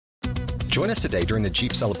Join us today during the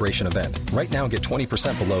Jeep Celebration event. Right now, get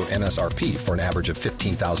 20% below MSRP for an average of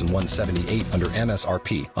 $15,178 under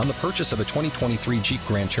MSRP on the purchase of a 2023 Jeep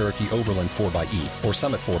Grand Cherokee Overland 4xE or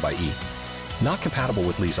Summit 4xE. Not compatible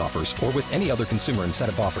with lease offers or with any other consumer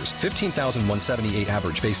incentive offers. $15,178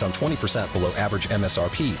 average based on 20% below average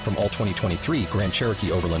MSRP from all 2023 Grand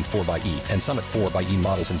Cherokee Overland 4xE and Summit 4xE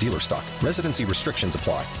models in dealer stock. Residency restrictions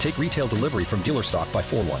apply. Take retail delivery from dealer stock by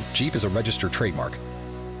 4/1. Jeep is a registered trademark.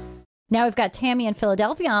 Now we've got Tammy in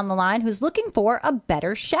Philadelphia on the line who's looking for a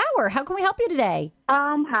better shower. How can we help you today?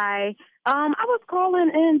 Hi. I was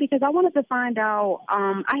calling in because I wanted to find out,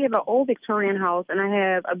 I have an old Victorian house and I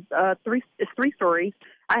have it's 3 stories.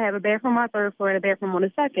 I have a bathroom on the 3rd floor and a bathroom on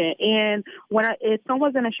the 2nd. And if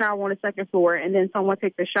someone's in a shower on the 2nd floor and then someone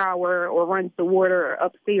takes a shower or runs the water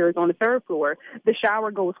upstairs on the 3rd floor, the shower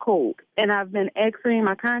goes cold. And I've been asking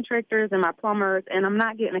my contractors and my plumbers, and I'm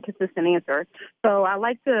not getting a consistent answer. So I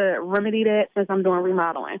like to remedy that since I'm doing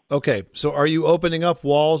remodeling. Okay, so are you opening up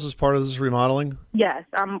walls as part of this remodeling? Yes,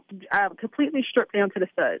 I'm completely stripped down to the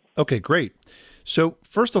studs. Okay, great. So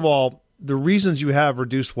first of all, the reasons you have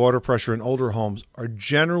reduced water pressure in older homes are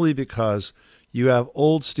generally because you have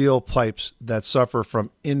old steel pipes that suffer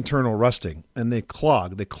from internal rusting, and they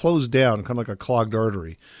clog. They close down, kind of like a clogged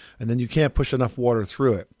artery, and then you can't push enough water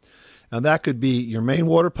through it. Now, that could be your main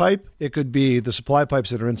water pipe. It could be the supply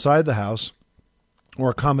pipes that are inside the house,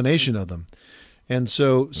 or a combination of them. And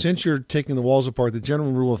so since you're taking the walls apart, the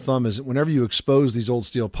general rule of thumb is that whenever you expose these old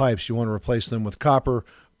steel pipes, you want to replace them with copper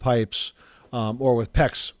pipes or with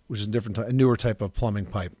PEX, which is a newer type of plumbing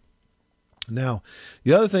pipe. Now,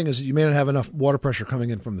 the other thing is that you may not have enough water pressure coming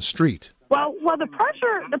in from the street. Well, the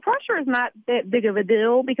pressure is not that big of a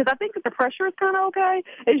deal because I think that the pressure is kind of okay.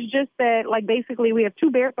 It's just that, like, basically we have 2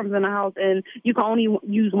 bathrooms in the house and you can only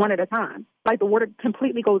use one at a time. Like, the water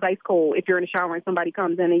completely goes ice cold if you're in the shower and somebody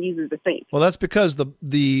comes in and uses the sink. Well, that's because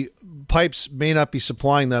the pipes may not be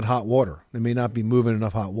supplying that hot water. They may not be moving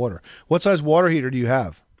enough hot water. What size water heater do you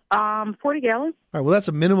have? 40 gallons. All right, well, that's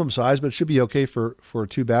a minimum size, but it should be okay for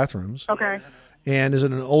 2 bathrooms. Okay. And is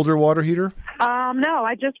it an older water heater? No,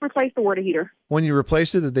 I just replaced the water heater. When you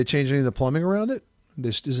replaced it, did they change any of the plumbing around it?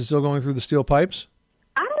 Is it still going through the steel pipes?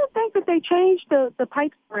 I don't think that they changed the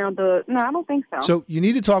pipes around no, I don't think so. So you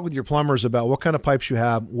need to talk with your plumbers about what kind of pipes you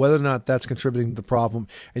have, whether or not that's contributing to the problem,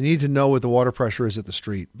 and you need to know what the water pressure is at the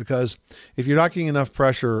street, because if you're not getting enough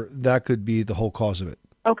pressure, that could be the whole cause of it.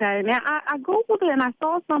 Okay. Now, I Googled it, and I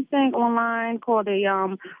saw something online called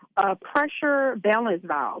a pressure balance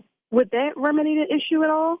valve. Would that remedy the issue at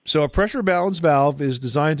all? So a pressure balance valve is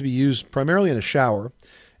designed to be used primarily in a shower.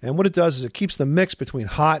 And what it does is it keeps the mix between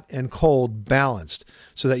hot and cold balanced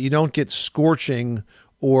so that you don't get scorching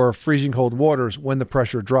or freezing cold waters when the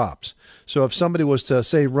pressure drops. So if somebody was to,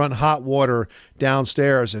 say, run hot water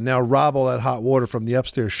downstairs and now rob all that hot water from the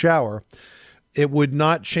upstairs shower, it would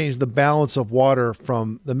not change the balance of water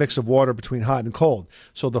from the mix of water between hot and cold.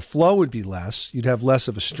 So the flow would be less. You'd have less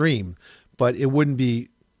of a stream, but it wouldn't be,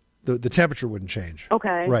 the temperature wouldn't change.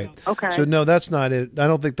 Okay. Right. Okay. So no, that's not it. I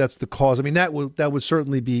don't think that's the cause. I mean, that would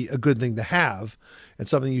certainly be a good thing to have and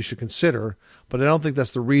something you should consider, but I don't think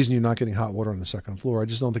that's the reason you're not getting hot water on the 2nd floor. I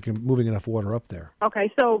just don't think you're moving enough water up there.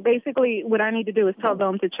 Okay, so basically what I need to do is tell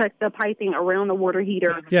them to check the piping around the water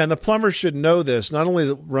heater. Yeah, and the plumbers should know this, not only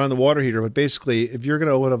around the water heater, but basically if you're going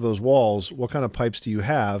to open up those walls, what kind of pipes do you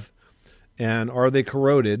have, and are they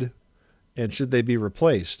corroded, and should they be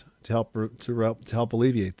replaced to help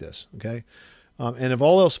alleviate this, okay? And if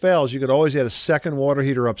all else fails, you could always add a second water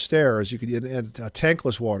heater upstairs. You could add a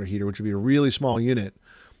tankless water heater, which would be a really small unit,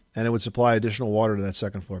 and it would supply additional water to that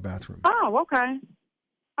 2nd floor bathroom. Oh, okay.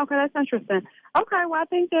 Okay, that's interesting. Okay, well, I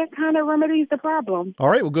think that kind of remedies the problem. All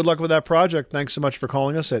right, well, good luck with that project. Thanks so much for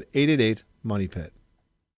calling us at 888-MONEY-PIT.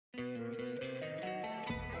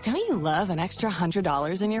 Don't you love an extra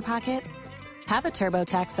 $100 in your pocket? Have a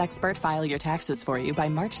TurboTax expert file your taxes for you by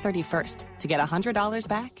March 31st to get $100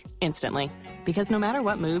 back instantly. Because no matter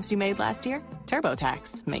what moves you made last year,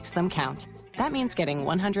 TurboTax makes them count. That means getting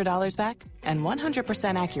 $100 back and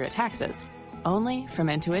 100% accurate taxes only from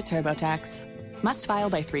Intuit TurboTax. Must file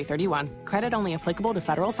by 3/31. Credit only applicable to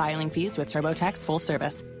federal filing fees with TurboTax full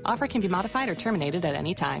service. Offer can be modified or terminated at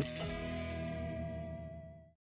any time.